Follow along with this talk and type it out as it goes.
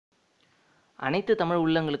அனைத்து தமிழ்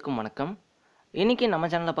உள்ளங்களுக்கும் வணக்கம். இன்னைக்கு நம்ம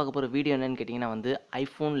சேனல்ல பார்க்க போற வீடியோ என்னன்னு கேட்டிங்கன்னா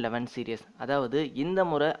iPhone 11 சீரிஸ். அதாவது இந்த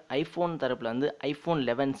முறை iPhone தரப்புல iPhone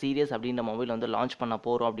 11 சீரிஸ் அப்படின்ற மொபைல் லான்ச் பண்ண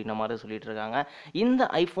போறோம் அப்படின்ற மாதிரி சொல்லிட்டு இருக்காங்க. இந்த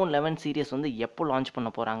iPhone 11 சீரிஸ் எப்போ லான்ச்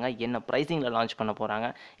பண்ண போறாங்க, என்ன பிரைசிங்ல லான்ச் பண்ண போறாங்க,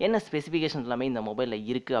 என்ன ஸ்பெசிஃபிகேஷன்ஸ் எல்லாமே இந்த மொபைல்ல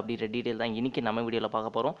இருக்கு அப்படின்ற டீடைல் தான் இன்னைக்கு நம்ம வீடியோல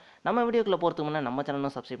பார்க்க போறோம். நம்ம வீடியோக்குள்ள போறதுக்கு முன்னாடி நம்ம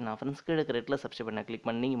சேனலை சப்ஸ்கிரைப் பண்ணா ஃப்ரெண்ட்ஸ் கீழ இருக்கிற ரெட்ல சப்ஸ்கிரைப் பண்ண கிளிக்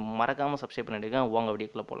பண்ணி மறக்காம சப்ஸ்கிரைப் பண்ணிடுங்க. வாங்க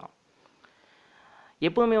வீடியோக்குள்ள போலாம்.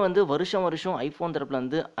 எப்பவுமே வருஷம் ஐஃபோன்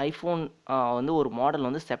தரப்புல ஐஃபோன் ஒரு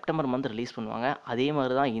மாடல் செப்டம்பர் மந்த் ரிலீஸ் பண்ணுவாங்க. அதே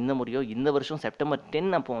மாதிரி தான் இந்த முறையோ இந்த வருஷம் செப்டம்பர் 10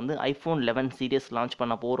 அப்போ iPhone 11 சீரிஸ் லான்ச்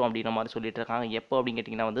பண்ண போகிறோம் அப்படின்ற மாதிரி சொல்லிட்டு இருக்காங்க. எப்போ அப்படின்னு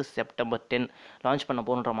கேட்டிங்கன்னா செப்டம்பர் 10 லான்ச் பண்ண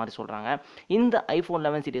போகிறன்ற மாதிரி சொல்கிறாங்க. இந்த iPhone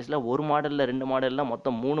 11 சீரிஸில் ஒரு மாடலில் 2 மாடலில்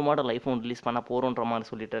மொத்தம் 3 மாடல் ஐஃபோன் ரிலீஸ் பண்ண போகிறோன்ற மாதிரி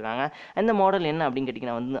சொல்லிட்டு இருக்காங்க. அந்த மாடல் என்ன அப்படின்னு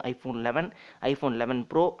கேட்டிங்கன்னா iPhone 11, iPhone 11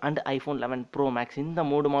 Pro and iPhone 11 Pro Max இந்த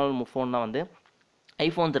 3 மாடல் ஃபோன் தான்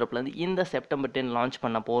ஐஃபோன் தரப்புலேருந்து இந்த செப்டம்பர் 10 லான்ச்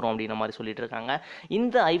பண்ண போகிறோம் அப்படின்ற மாதிரி சொல்லிட்டு இருக்காங்க.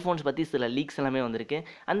 இந்த ஐஃபோன்ஸ் பற்றி சில லீக்ஸ் எல்லாமே வந்திருக்கு.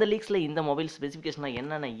 அந்த லீக்ஸில் இந்த மொபைல் ஸ்பெசிஃபிகேஷனாக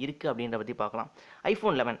என்னென்ன இருக்குது அப்படின்ற பற்றி பார்க்கலாம்.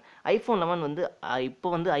 iPhone 11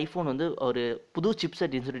 இப்போ ஐஃபோன் ஒரு புது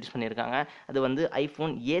சிப்செட் இன்ட்ரடியூஸ் பண்ணியிருக்காங்க. அது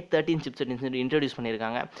iPhone A13 சிப்செட் இன்ட்ரடியூஸ்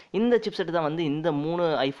பண்ணியிருக்காங்க. இந்த சிப்செட் தான் இந்த 3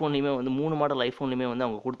 ஐஃபோன்லையுமே 3 மாடல் ஐஃபோன்லையுமே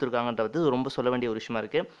அவங்க கொடுத்துருக்காங்கன்றது ரொம்ப சொல்ல வேண்டிய ஒரு விஷயமா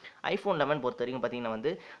இருக்குது. iPhone 11 பொறுத்த வரைக்கும் பார்த்தீங்கன்னா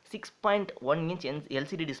 6.1 இன்ச்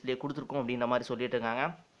LCD டிஸ்பிளே கொடுத்துருக்கோம் அப்படின்ற மாதிரி சொல்லிட்டு இருக்காங்க.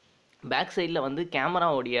 பேக் சைடில்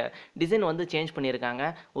கேமராவுடைய டிசைன் சேஞ்ச் பண்ணியிருக்காங்க.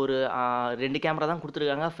 ஒரு 2 கேமரா தான்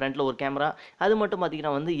கொடுத்துருக்காங்க. ஃப்ரண்ட்டில் ஒரு கேமரா. அது மட்டும்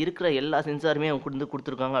பார்த்திங்கன்னா இருக்கிற எல்லா சென்சாருமே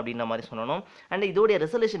கொடுத்துருக்காங்க அப்படின்ற மாதிரி சொல்லணும். அண்ட் இதோடைய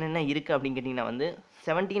ரெசல்யூஷன் என்ன இருக்குது அப்படின்னு கேட்டிங்கன்னா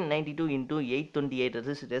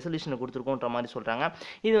 1792x828 ரெசல்யூஷனை கொடுத்துருக்கோன்ற மாதிரி சொல்கிறாங்க.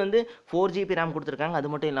 இது 4GB ரேம் கொடுத்துருக்காங்க. அது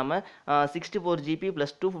மட்டும் இல்லாமல் 64GB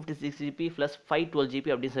 + 256GB + 512GB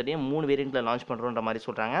அப்படின்னு சொல்லி 3 வேரியண்ட்டில் லான்ச் பண்ணுறோன்ற மாதிரி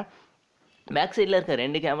சொல்கிறாங்க. பேக் சைடில் இருக்க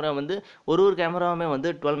 2 கேமரா ஒரு கேமராவுமே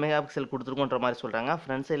 12 மெகா பிக்சல் கொடுத்துருக்கோன்ற மாதிரி சொல்கிறாங்க.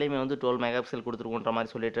 ஃப்ரண்ட் சைட்லேயுமே 12 மெகா பிக்சல் கொடுத்துருக்கோன்ற மாதிரி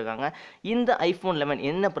சொல்லிட்டு இருக்காங்க. இந்த iPhone 11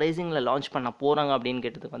 என்ன ப்ரைஸிங்கில் லான்ச் பண்ண போகிறாங்க அப்படின்னு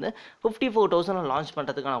கேட்டதுக்கு 54,000 லான்ச்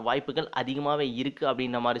பண்ணுறதுக்கான வாய்ப்புகள் அதிகமாகவே இருக்குது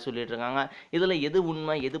அப்படின்ற மாதிரி சொல்லிட்டு இருக்காங்க. இதில் எது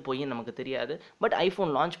உண்மை எது பொய்ன்னு நமக்கு தெரியாது. பட்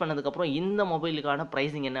ஐஃபோன் லான்ச் பண்ணதுக்கப்புறம் இந்த மொபைலுக்கான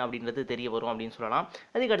ப்ரைஸிங் என்ன அப்படின்றது தெரிய வரும் அப்படின்னு சொல்லலாம்.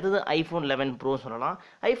 அதுக்கு அடுத்தது iPhone 11 Pro சொல்லலாம்.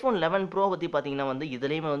 iPhone 11 Pro பற்றி பார்த்தீங்கன்னா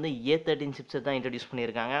இதுலேயுமே A13 சிப்செட் தான் இன்ட்ரடியூஸ்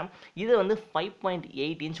பண்ணியிருக்காங்க. இது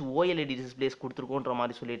 5.8 இன்ச் OLED டிஸ்பிளேஸ் கொடுத்துருக்கோன்ற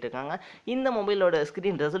மாதிரி சொல்லிட்டு இருக்காங்க. இந்த மொபைலோட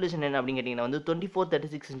ஸ்க்ரீன் ரெசல்யூஷன் என்ன அப்படின்னு கேட்டிங்கன்னா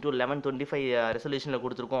 2436x1125 ரெசல்யூஷனில்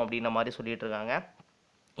கொடுத்துருக்கோம் அப்படின்ற மாதிரி சொல்லிட்டு இருக்காங்க.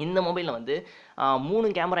 இந்த மொபைலில் 3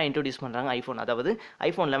 கேமரா இன்ட்ரடியூஸ் பண்ணுறாங்க ஐஃபோன். அதாவது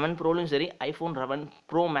iPhone 11 ப்ரோலையும் சரி iPhone 11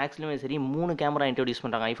 Pro Maxலையுமே சரி 3 கேமரா இன்ட்ரடியூஸ்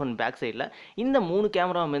பண்ணுறாங்க ஐஃபோன் பேக் சைடில். இந்த 3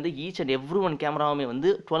 கேமராவும் each and every one கேமராவுமே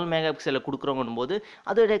 12 mega பிக்சலில் கொடுக்குறோங்கும் போது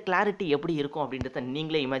அதோட கிளாரிட்டி எப்படி இருக்கும் அப்படின்றத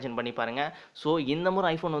நீங்களே இமேஜின் பண்ணி பாருங்கள். ஸோ இந்த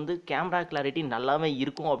முறை ஐஃபோன் கேமரா கிளாரிட்டி நல்லாவே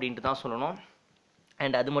இருக்கும் அப்படின்ட்டு தான் சொல்லணும்.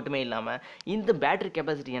 அண்ட் அது மட்டுமே இல்லாமல் இந்த பேட்டரி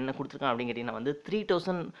கெப்பாசிட்டி என்ன கொடுத்துருக்காங்க அப்படின்னு கேட்டிங்கன்னா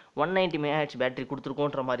 3190 mAh பேட்டரி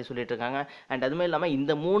கொடுத்துருக்கோன்ற மாதிரி சொல்லிட்டு இருக்காங்க. அண்ட் அதுமே இல்லாமல்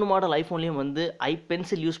இந்த 3 மாடல் ஐஃபோன்லேயும்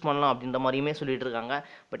பென்சில் யூஸ் பண்ணலாம் அப்படின்ற மாதிரியுமே சொல்லிட்டு இருக்காங்க.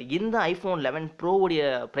 பட் இந்த iPhone 11 ப்ரோவுடைய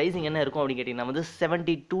ப்ரைஸிங் என்ன இருக்கும் அப்படின்னு கேட்டிங்கன்னா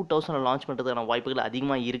 72,000 லான்ச் பண்ணுறதுக்கான வாய்ப்புகள்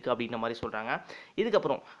அதிகமாக இருக்குது அப்படின்ற மாதிரி சொல்கிறாங்க.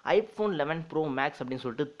 இதுக்கப்புறம் iPhone 11 Pro Max அப்படின்னு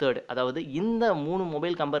சொல்லிட்டு தேர்ட். அதாவது இந்த 3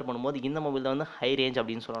 மொபைல் கம்பேர் பண்ணும்போது இந்த மொபைல் தான் ஹை ரேஞ்ச்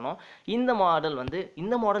அப்படின்னு சொல்லணும். இந்த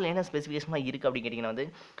மாடல் என்ன ஸ்பெசிஃபிகேஷனாக இருக்குது அப்படின்னு கேட்டிங்கன்னா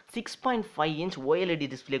 6.5 இன்ச் OLED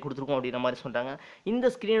டிஸ்பிளே கொடுத்துருக்கோம் அப்படின்ற மாதிரி சொல்கிறாங்க.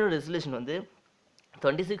 இந்த ஸ்க்ரீனோட ரெசல்யூஷன்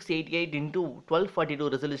 2688x1242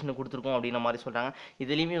 ரெசல்யூஷன் கொடுத்துருக்கோம் அப்படின்ற மாதிரி சொல்கிறாங்க.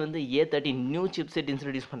 இதுலேயுமே A13 நியூ சிப்செட்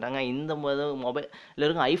இன்ட்ரடியூஸ் பண்ணுறாங்க. இந்த மொபைலில்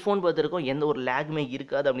இருக்க ஐஃபோன் பொறுத்திருக்கும் எந்த ஒரு லேக்குமே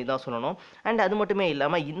இருக்காது அப்படின்னு தான் சொல்லணும். அண்ட் அது மட்டுமே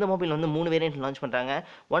இல்லாமல் இந்த மொபைல் 3 வேரியண்ட் லான்ச் பண்ணுறாங்க.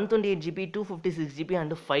 128GB 256GB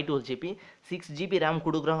and 512GB 6GB RAM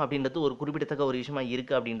கொடுக்குறாங்க அப்படின்றது ஒரு குறிப்பிடத்தக்க ஒரு விஷயமா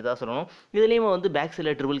இருக்குது அப்படின்ட்டு தான் சொல்லணும். இதுலேயுமே பேக்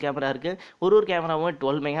சைடில் ட்ரிபிள் கேமரா இருக்குது. ஒரு கேமராவும்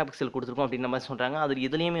 12 மெகா பிக்சல் கொடுத்துருக்கோம் அப்படின்ற மாதிரி சொல்கிறாங்க. அது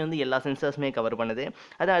இதுலேயுமே எல்லா சென்சார்ஸுமே கவர் பண்ணுது.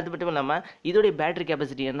 அது மட்டும் இல்லாமல் இதோடைய பேட்டரி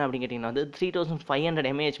கெப்பாசிட்டி என்ன அப்படின்னு கேட்டிங்கன்னா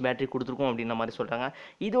 3500 mAh பேட்டரி கொடுத்துருக்கோம் அப்படின்ற மாதிரி சொல்கிறாங்க.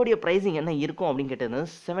 இதோடைய ப்ரைஸிங் என்ன இருக்கும் அப்படின்னு கேட்டது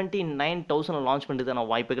 79,000 லான்ச் பண்ணுறதுக்கான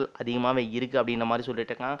வாய்ப்புகள் அதிகமாகவே இருக்குது அப்படின்ற மாதிரி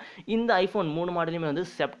சொல்லிட்டு இருக்காங்க. இந்த ஐஃபோன் 3 மாடலுமே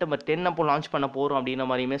செப்டம்பர் 10 அப்போ லான்ச் பண்ண போகிறோம் அப்படின்ற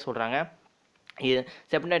மாதிரியுமே சொல்கிறாங்க.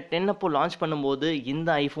 செப்டம்பர் 10 அப்போ லான்ச் பண்ணும்போது இந்த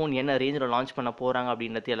ஐஃபோன் என்ன ரேஞ்சில் லான்ச் பண்ண போகிறாங்க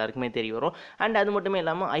அப்படின்றது எல்லாருக்குமே தெரிய வரும். அண்ட் அது மட்டுமே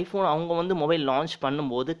இல்லாமல் ஐஃபோன் அவங்க மொபைல் லான்ச்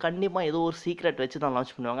பண்ணும்போது கண்டிப்பாக ஏதோ ஒரு சீக்ரெட் வச்சு தான்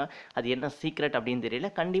லான்ச் பண்ணுவாங்க. அது என்ன சீக்ரெட் அப்படின்னு தெரியல.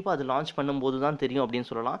 கண்டிப்பாக அது லான்ச் பண்ணும்போது தான் தெரியும் அப்படின்னு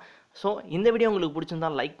சொல்லலாம். ஸோ இந்த வீடியோ உங்களுக்கு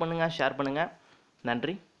பிடிச்சிருந்தால் லைக் பண்ணுங்கள், ஷேர் பண்ணுங்கள்.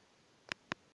 நன்றி.